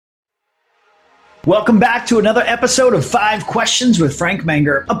Welcome back to another episode of 5 Questions with Frank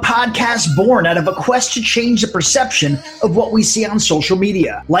Menger, a podcast born out of a quest to change the perception of what we see on social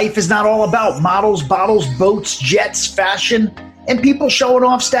media. Life is not all about models, bottles, boats, jets, fashion, and people showing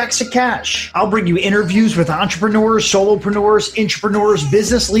off stacks of cash. I'll bring you interviews with entrepreneurs, solopreneurs, intrapreneurs,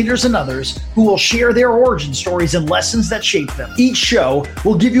 business leaders, and others who will share their origin stories and lessons that shape them. Each show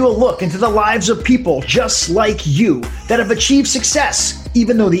will give you a look into the lives of people just like you that have achieved success,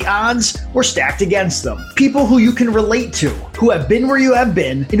 even though the odds were stacked against them. People who you can relate to, who have been where you have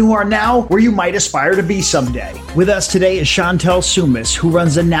been, and who are now where you might aspire to be someday. With us today is Chantel Soumis, who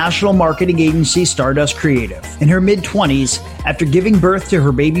runs the national marketing agency Stardust Creative. In her mid-20s, after giving birth to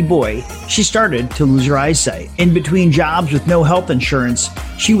her baby boy, she started to lose her eyesight. In between jobs with no health insurance,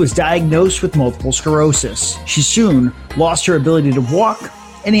 she was diagnosed with multiple sclerosis. She soon lost her ability to walk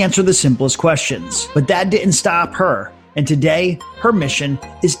and answer the simplest questions. But that didn't stop her. And today, her mission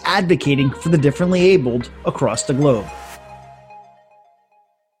is advocating for the differently abled across the globe.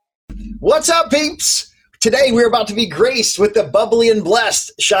 What's up, peeps? Today, we're about to be graced with the bubbly and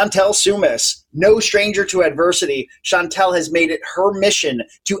blessed Chantel Soumis. No stranger to adversity, Chantel has made it her mission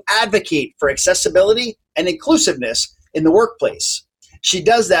to advocate for accessibility and inclusiveness in the workplace. She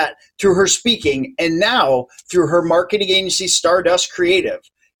does that through her speaking and now through her marketing agency, Stardust Creative,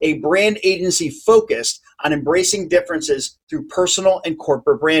 a brand agency focused on embracing differences through personal and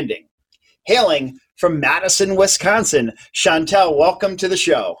corporate branding. Hailing from Madison, Wisconsin, Chantel, welcome to the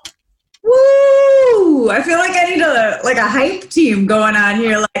show. Woo! I feel like I need a hype team going on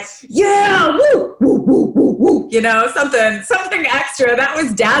here. Like, yeah, woo, woo, woo, woo, woo. You know, something extra. That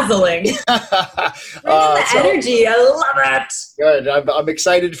was dazzling. Bring in the energy. I love it. Good. I'm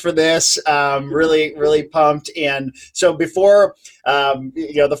excited for this. Really, really pumped. And so before,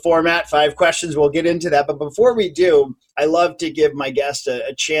 the format, 5 questions, we'll get into that. But before we do, I love to give my guest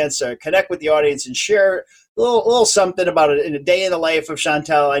a chance to connect with the audience and share a little something about it in a day in the life of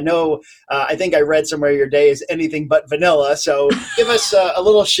Chantel. I know, I think I read somewhere your day is anything but vanilla. So give us a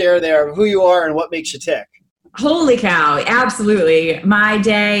little share there of who you are and what makes you tick. Holy cow. Absolutely. My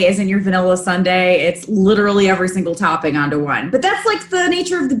day isn't your vanilla Sunday. It's literally every single topping onto one. But that's like the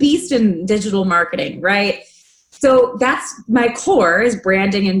nature of the beast in digital marketing, right? So that's my core is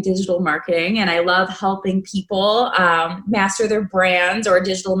branding and digital marketing. And I love helping people master their brands or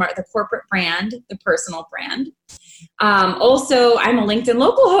the corporate brand, the personal brand. Also, I'm a LinkedIn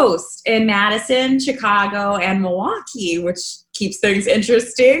local host in Madison, Chicago, and Milwaukee, which keeps things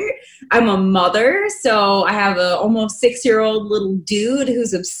interesting. I'm a mother, so I have a almost 6-year-old little dude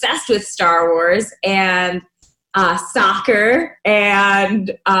who's obsessed with Star Wars and soccer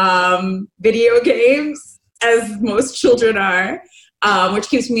and video games, as most children are, which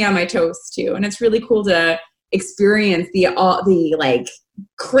keeps me on my toes too. And it's really cool to experience the like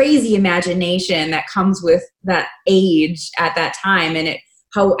crazy imagination that comes with that age at that time, and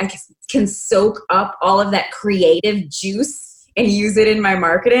how I can soak up all of that creative juice and use it in my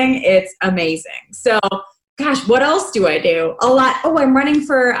marketing. It's amazing. So, gosh, what else do I do? A lot. Oh, I'm running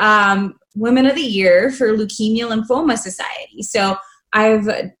for Women of the Year for Leukemia Lymphoma Society. So I've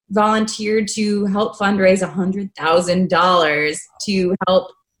volunteered to help fundraise $100,000 to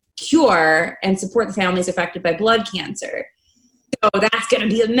help cure and support the families affected by blood cancer. So that's going to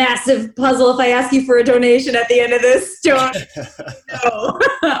be a massive puzzle if I ask you for a donation at the end of this. No,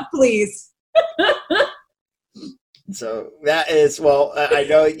 please. So that is, well, I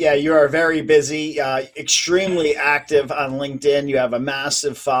know, yeah, you are very busy, extremely active on LinkedIn. You have a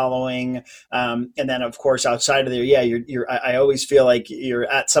massive following. And then, of course, outside of there, yeah, I always feel like you're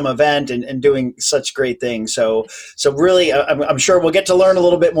at some event and doing such great things. So really, I'm sure we'll get to learn a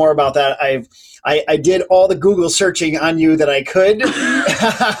little bit more about that. I did all the Google searching on you that I could,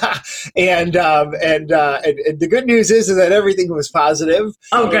 and the good news is that everything was positive.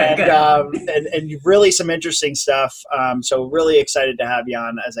 Oh, good, good. And really some interesting stuff. So really excited to have you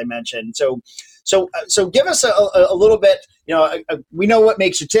on, as I mentioned. So give us a little bit. We know what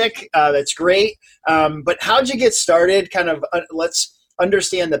makes you tick. That's great. But how'd you get started? Kind of let's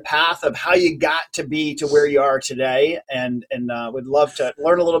understand the path of how you got to be to where you are today, and would love to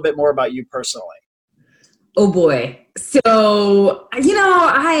learn a little bit more about you personally. Oh boy. So,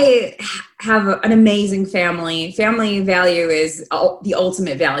 I have an amazing family. Family value is the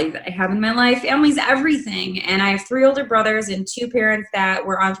ultimate value that I have in my life. Family's everything. And I have 3 older brothers and 2 parents that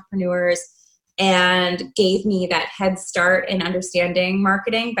were entrepreneurs and gave me that head start in understanding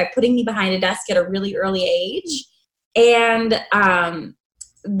marketing by putting me behind a desk at a really early age. And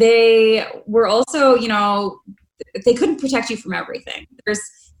they were also, they couldn't protect you from everything. There's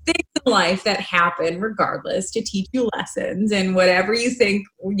things in life that happen regardless to teach you lessons and whatever you think,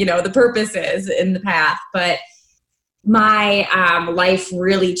 the purpose is in the path. But my life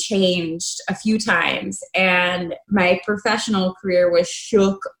really changed a few times, and my professional career was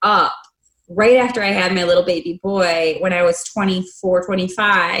shook up right after I had my little baby boy when I was 24,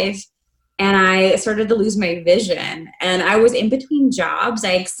 25. And I started to lose my vision, and I was in between jobs.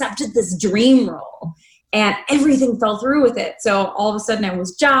 I accepted this dream role, and everything fell through with it. So all of a sudden I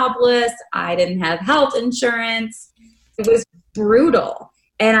was jobless. I didn't have health insurance. It was brutal,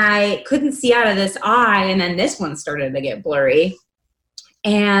 and I couldn't see out of this eye. And then this one started to get blurry,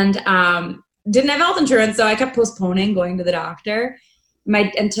 and didn't have health insurance. So I kept postponing going to the doctor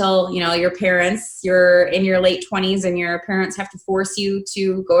until, your parents, you're in your late 20s and your parents have to force you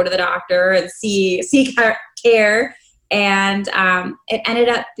to go to the doctor and seek care. And it ended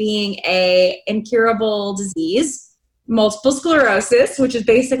up being a incurable disease, multiple sclerosis, which is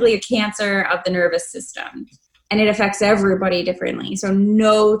basically a cancer of the nervous system. And it affects everybody differently. So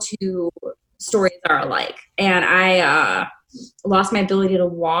no two stories are alike. And I lost my ability to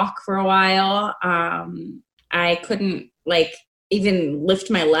walk for a while. I couldn't even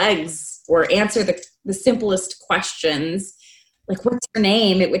lift my legs or answer the simplest questions. Like, what's your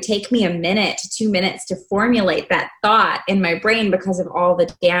name? It would take me a minute to 2 minutes to formulate that thought in my brain because of all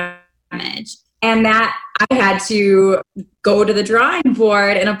the damage. And that I had to go to the drawing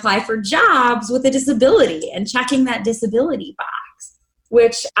board and apply for jobs with a disability and checking that disability box,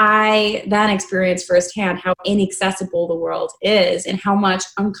 which I then experienced firsthand how inaccessible the world is and how much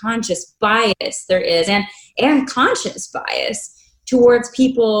unconscious bias there is and conscious bias towards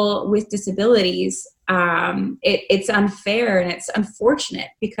people with disabilities. It's unfair and it's unfortunate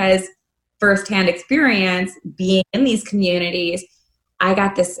because firsthand experience being in these communities, I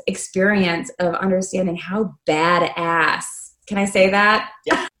got this experience of understanding how badass, can I say that?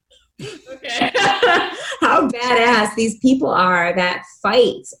 Yeah. Okay. How badass these people are that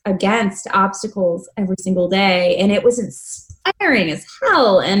fight against obstacles every single day. And it was inspiring as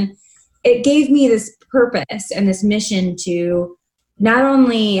hell. And it gave me this purpose and this mission to not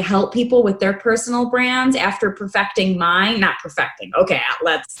only help people with their personal brands after perfecting mine, not perfecting, okay,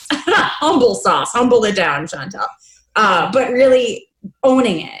 let's humble it down, Chantel, but really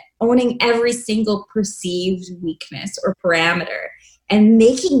owning every single perceived weakness or parameter and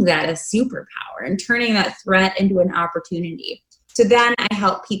making that a superpower and turning that threat into an opportunity. So then I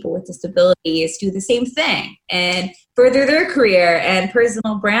help people with disabilities do the same thing and further their career. And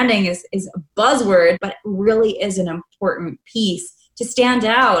personal branding is a buzzword, but it really is an important piece to stand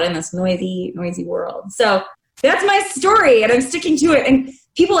out in this noisy world. So that's my story, and I'm sticking to it. And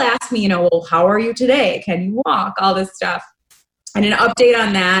people ask me, well, how are you today? Can you walk? All this stuff. And an update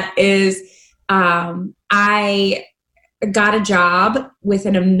on that is I got a job with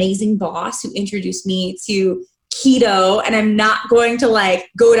an amazing boss who introduced me to keto, and I'm not going to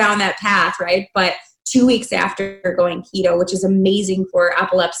go down that path, right? But 2 weeks after going keto, which is amazing for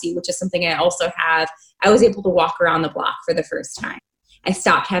epilepsy, which is something I also have, I was able to walk around the block for the first time. I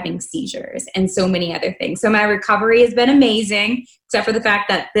stopped having seizures and so many other things. So my recovery has been amazing, except for the fact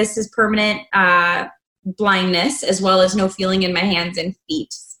that this is permanent blindness, as well as no feeling in my hands and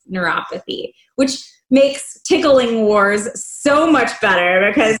feet, neuropathy, which makes tickling wars so much better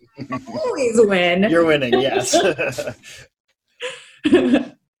because you always win. You're winning, yes.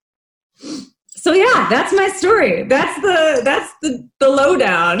 So yeah, that's my story. That's the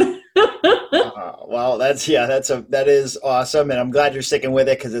lowdown. Well, that is awesome, and I'm glad you're sticking with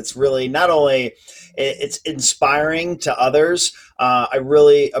it because it's really not only it's inspiring to others. I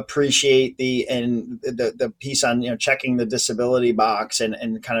really appreciate the piece on checking the disability box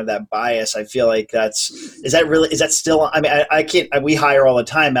and kind of that bias. I feel like is that still? I mean, I can't. We hire all the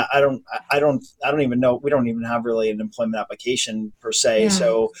time. I don't even know. We don't even have really an employment application per se. Yeah.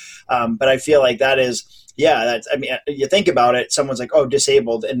 So, but I feel like that is. Yeah, you think about it, someone's like, oh,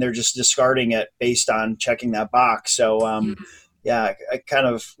 disabled, and they're just discarding it based on checking that box. So, yeah, I kind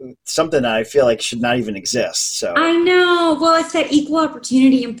of something that I feel like should not even exist. So I know. Well, it's that equal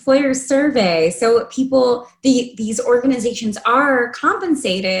opportunity employer survey. So these organizations are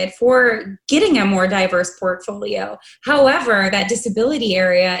compensated for getting a more diverse portfolio. However, that disability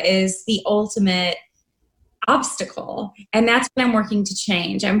area is the ultimate obstacle, and that's what I'm working to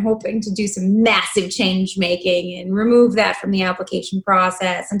change. I'm hoping to do some massive change making and remove that from the application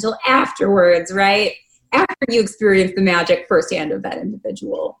process until afterwards, right? After you experience the magic firsthand of that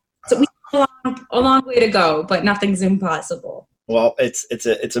individual. So we have a long way to go, but nothing's impossible. Well,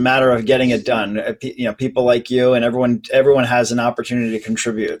 it's a matter of getting it done. People like you and everyone has an opportunity to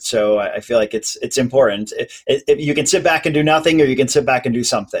contribute. So I feel like it's important. You can sit back and do nothing, or you can sit back and do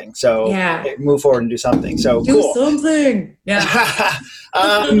something. So move forward and do something. So do something. Yeah.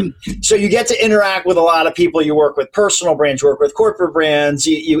 So you get to interact with a lot of people. You work with personal brands, you work with corporate brands.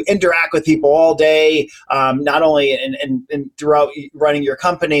 You interact with people all day, not only in throughout running your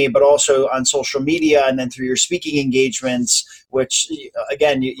company, but also on social media, and then through your speaking engagements, which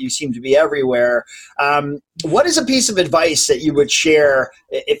again, you seem to be everywhere. What is a piece of advice that you would share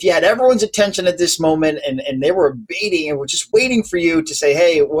if you had everyone's attention at this moment and they were waiting and were just waiting for you to say,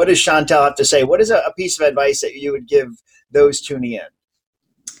 hey, what does Chantel have to say? What is a piece of advice that you would give those tuning in?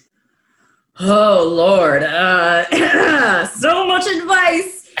 Oh, Lord. So much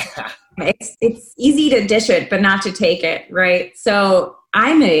advice. It's easy to dish it, but not to take it, right? So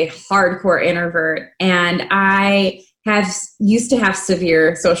I'm a hardcore introvert, and I used to have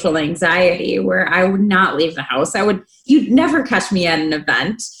severe social anxiety where I would not leave the house. You'd never catch me at an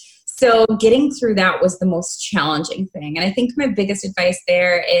event. So getting through that was the most challenging thing. And I think my biggest advice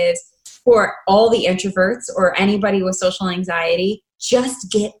there is for all the introverts or anybody with social anxiety,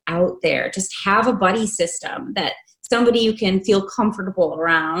 just get out there. Just have a buddy system, that somebody you can feel comfortable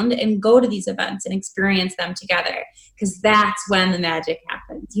around, and go to these events and experience them together, because that's when the magic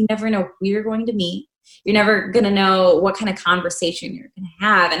happens. You never know who you're going to meet. You're never going to know what kind of conversation you're going to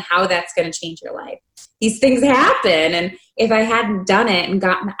have and how that's going to change your life. These things happen. And if I hadn't done it and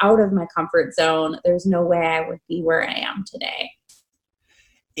gotten out of my comfort zone, there's no way I would be where I am today.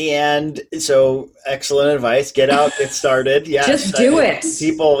 And so excellent advice. Get out, get started. Yeah, just do it.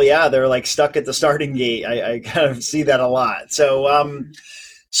 People, they're like stuck at the starting gate. I kind of see that a lot.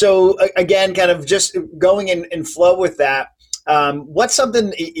 So, again, kind of just going in flow with that. What's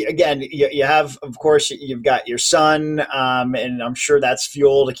something, again, you have, of course, you've got your son, and I'm sure that's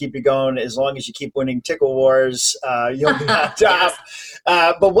fuel to keep you going. As long as you keep winning tickle wars, you'll be on top.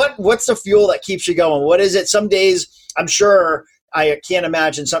 But what's the fuel that keeps you going? What is it? Some days, I'm sure, I can't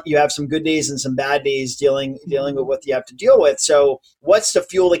imagine you have some good days and some bad days dealing with what you have to deal with. So what's the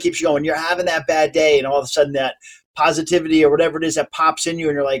fuel that keeps you going? You're having that bad day, and all of a sudden that positivity or whatever it is that pops in you,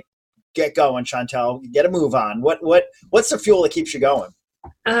 and you're like, get going, Chantel, get a move on. What's the fuel that keeps you going?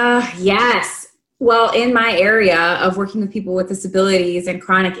 Yes. Well, in my area of working with people with disabilities and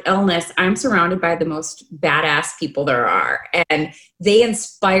chronic illness, I'm surrounded by the most badass people there are, and they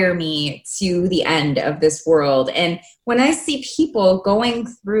inspire me to the end of this world. And when I see people going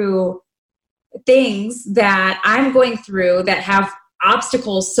through things that I'm going through that have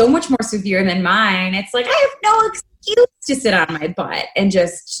obstacles so much more severe than mine, it's like, I have no excuse to sit on my butt and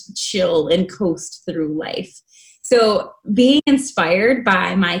just chill and coast through life. So being inspired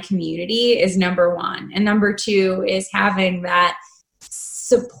by my community is number one. And number two is having that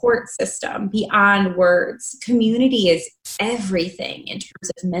support system beyond words. Community is everything in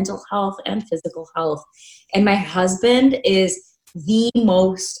terms of mental health and physical health. And my husband is the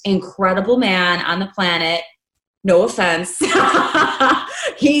most incredible man on the planet. No offense.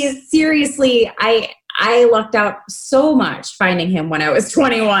 He's seriously, I lucked out so much finding him when I was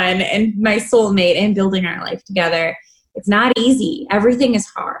 21 and my soulmate and building our life together. It's not easy. Everything is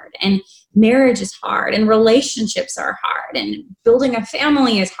hard, and marriage is hard, and relationships are hard, and building a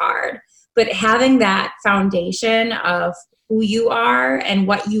family is hard. But having that foundation of who you are and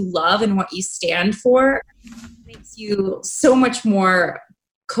what you love and what you stand for makes you so much more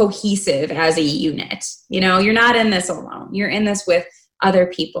cohesive as a unit. You're not in this alone. You're in this with other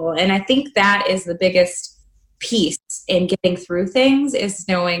people. And I think that is the biggest piece in getting through things, is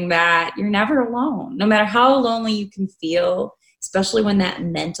knowing that you're never alone, no matter how lonely you can feel, especially when that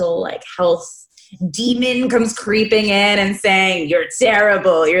mental health demon comes creeping in and saying, you're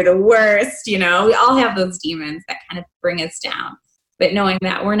terrible, you're the worst. We all have those demons that kind of bring us down. But knowing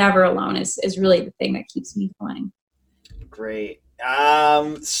that we're never alone is really the thing that keeps me going. Great.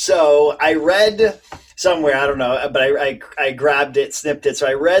 So I read somewhere, I don't know, but I grabbed it, snipped it. So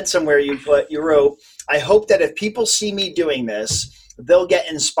I read somewhere you wrote, I hope that if people see me doing this, they'll get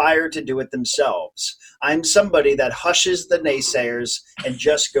inspired to do it themselves. I'm somebody that hushes the naysayers and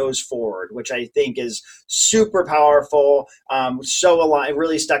just goes forward, which I think is super powerful. So aligned, it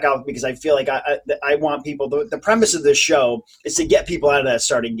really stuck out because I feel like I want people, the premise of this show is to get people out of that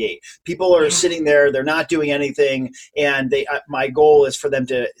starting gate. People are sitting there, they're not doing anything. And my goal is for them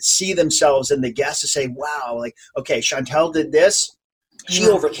to see themselves in the guest to say, wow, okay, Chantel did this. She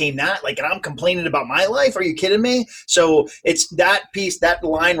overcame that. And I'm complaining about my life. Are you kidding me? So it's that piece, that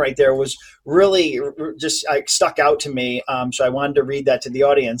line right there was really just stuck out to me. So I wanted to read that to the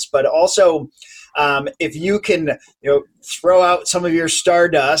audience. But also, If you can, throw out some of your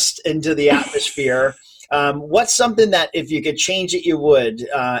stardust into the atmosphere, what's something that if you could change it, you would?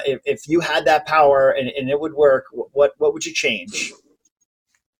 If you had that power and it would work, what would you change?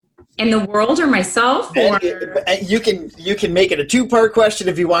 In the world or myself? Or? You can make it a two-part question.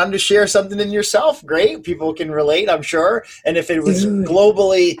 If you wanted to share something in yourself, great. People can relate, I'm sure. And if it was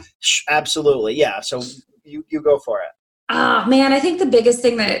globally, absolutely. Yeah. So you go for it. Man, I think the biggest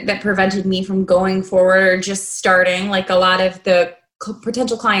thing that prevented me from going forward or just starting, like a lot of the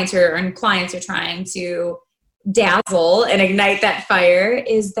potential clients are trying to dazzle and ignite that fire,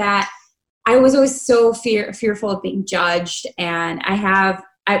 is that I was always so fearful of being judged. And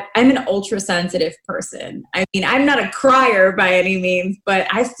I'm an ultra sensitive person. I mean, I'm not a crier by any means, but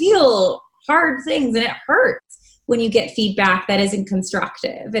I feel hard things, and it hurts when you get feedback that isn't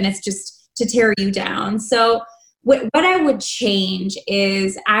constructive and it's just to tear you down. So what I would change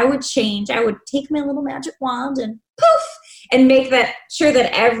is I would take my little magic wand and poof, and make sure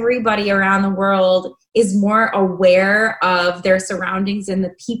that everybody around the world is more aware of their surroundings and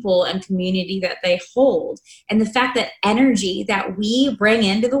the people and community that they hold. And the fact that energy that we bring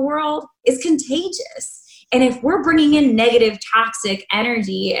into the world is contagious. And if we're bringing in negative, toxic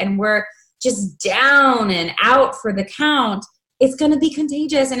energy and we're just down and out for the count, it's going to be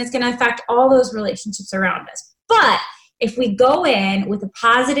contagious and it's going to affect all those relationships around us. But if we go in with a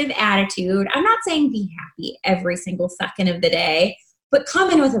positive attitude, I'm not saying be happy every single second of the day, but come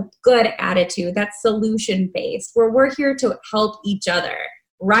in with a good attitude that's solution-based, where we're here to help each other.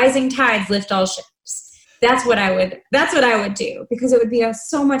 Rising tides lift all ships. That's what I would do, because it would be a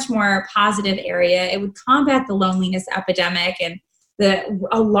so much more positive area. It would combat the loneliness epidemic and the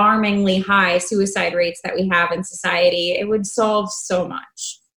alarmingly high suicide rates that we have in society. It would solve so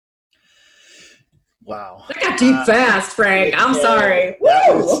much. Wow. That got deep fast, Frank. I'm sorry.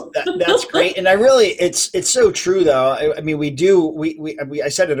 That's great. And it's so true though. I mean, I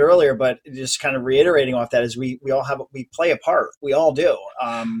said it earlier, but just kind of reiterating off that is we play a part. We all do.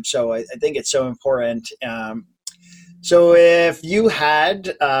 So I think it's so important. So if you had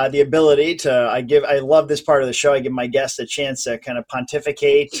the ability to, I love this part of the show. I give my guests a chance to kind of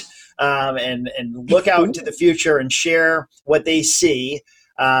pontificate and look out into the future and share what they see.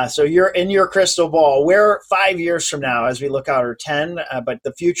 So you're in your crystal ball. Where 5 years from now, as we look out, or 10, but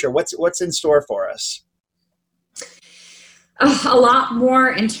the future, what's in store for us? A lot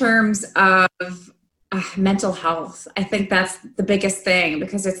more in terms of mental health. I think that's the biggest thing,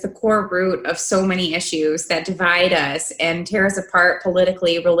 because it's the core root of so many issues that divide us and tear us apart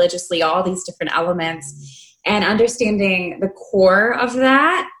politically, religiously, all these different elements. And understanding the core of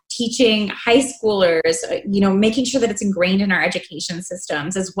that, teaching high schoolers, making sure that it's ingrained in our education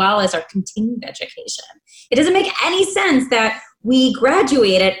systems as well as our continued education. It doesn't make any sense that we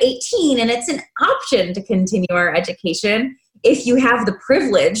graduate at 18 and it's an option to continue our education if you have the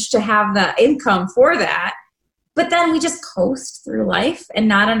privilege to have the income for that. But then we just coast through life and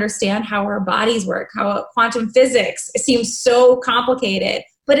not understand how our bodies work, how quantum physics seems so complicated,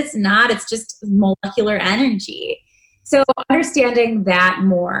 but it's not. It's just molecular energy. So understanding that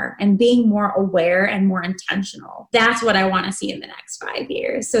more and being more aware and more intentional, that's what I want to see in the next 5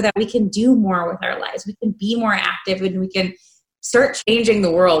 years, so that we can do more with our lives. We can be more active and we can start changing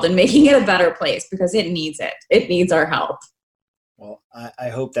the world and making it a better place, because it needs it. It needs our help. Well, I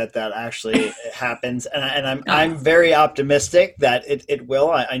hope that actually happens. And I'm very optimistic that it will.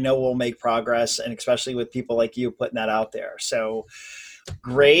 I know we'll make progress, and especially with people like you putting that out there. So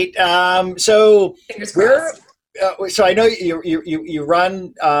great. So fingers crossed. So I know you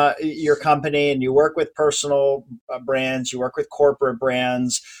run your company and you work with personal brands, you work with corporate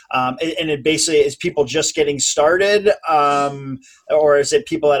brands, and it basically is people just getting started, or is it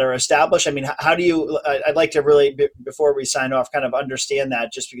people that are established? I mean, how do you? I'd like to really, before we sign off, kind of understand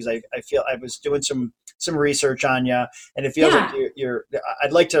that, just because I feel I was doing some research on you, and it feels like you're.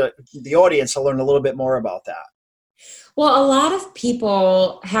 I'd like the audience to learn a little bit more about that. Well, a lot of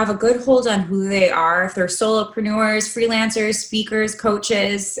people have a good hold on who they are. If they're solopreneurs, freelancers, speakers,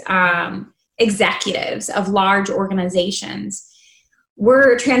 coaches, executives of large organizations,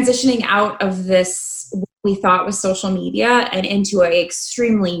 we're transitioning out of this, what we thought was social media, and into an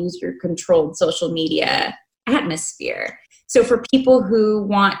extremely user-controlled social media atmosphere. So for people who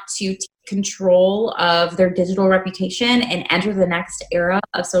want to take control of their digital reputation and enter the next era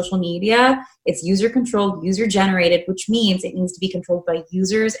of social media, it's user-controlled, user-generated, which means it needs to be controlled by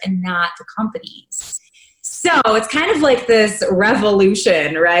users and not the companies. So it's kind of like this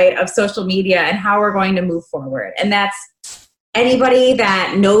revolution, right, of social media and how we're going to move forward. And that's anybody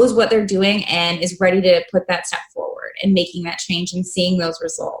that knows what they're doing and is ready to put that step forward and making that change and seeing those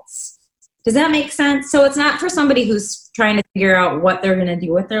results. Does that make sense? So it's not for somebody who's trying to figure out what they're going to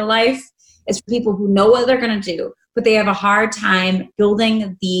do with their life. It's for people who know what they're going to do, but they have a hard time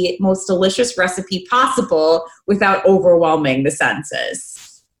building the most delicious recipe possible without overwhelming the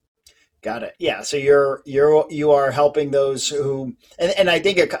senses. Got it. Yeah. So you are helping those who, and I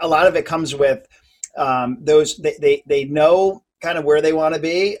think a lot of it comes with those, they know kind of where they want to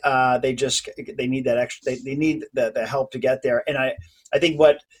be. They need that extra, they need the help to get there. And I think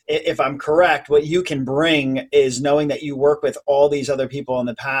if I'm correct, what you can bring is knowing that you work with all these other people in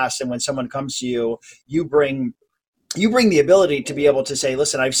the past. And when someone comes to you, you bring the ability to be able to say,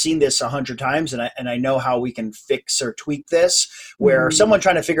 listen, I've seen this 100 times and I know how we can fix or tweak this, where someone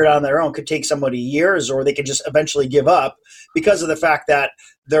trying to figure it out on their own could take somebody years, or they could just eventually give up because of the fact that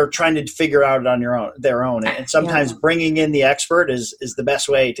they're trying to figure out it on their own. And sometimes bringing in the expert is the best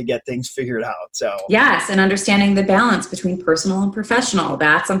way to get things figured out. So yes. And understanding the balance between personal and professional.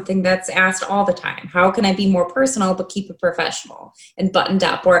 That's something that's asked all the time. How can I be more personal, but keep it professional and buttoned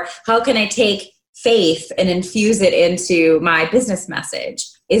up? Or how can I take faith and infuse it into my business message?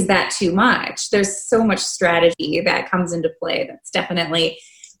 Is that too much? There's so much strategy that comes into play. That's definitely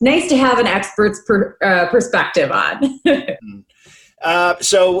nice to have an expert's perspective on.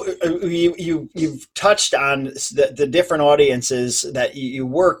 So you've touched on the different audiences that you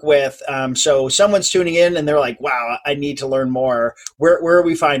work with. So someone's tuning in and they're like, wow, I need to learn more. Where are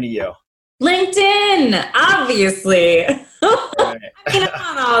we finding you? LinkedIn, obviously. Right.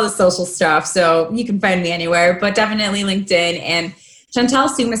 I'm on all the social stuff, so you can find me anywhere, but definitely LinkedIn. And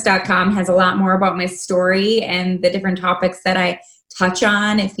ChantelSoumis.com has a lot more about my story and the different topics that I touch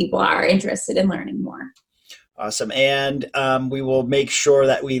on if people are interested in learning more. Awesome. And we will make sure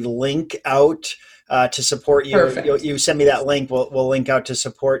that we link out to support you. You send me that link. We'll link out to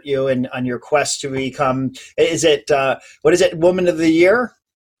support you and on your quest to become, what is it? Woman of the Year?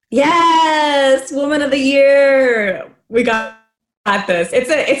 Yes. Woman of the Year. We got this.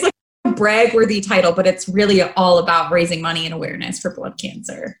 It's like a brag-worthy title, but it's really all about raising money and awareness for blood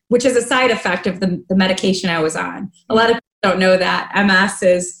cancer, which is a side effect of the medication I was on. A lot of people don't know that MS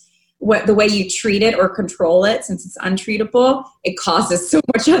is the way you treat it or control it. Since it's untreatable, it causes so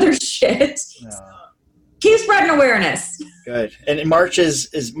much other shit. Keep spreading awareness. Good. And March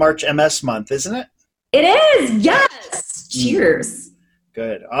is March MS month, isn't it? It is. Yes. Cheers.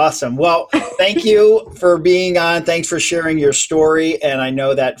 Good. Awesome. Well, thank you for being on. Thanks for sharing your story. And I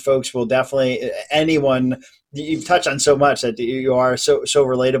know that folks will definitely, you've touched on so much that you are so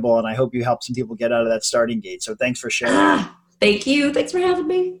relatable. And I hope you help some people get out of that starting gate. So thanks for sharing. Thank you. Thanks for having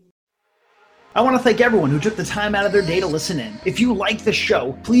me. I want to thank everyone who took the time out of their day to listen in. If you like the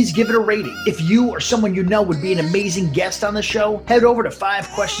show, please give it a rating. If you or someone you know would be an amazing guest on the show, head over to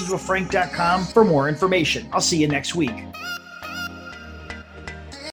 5questionswithfrank.com for more information. I'll see you next week.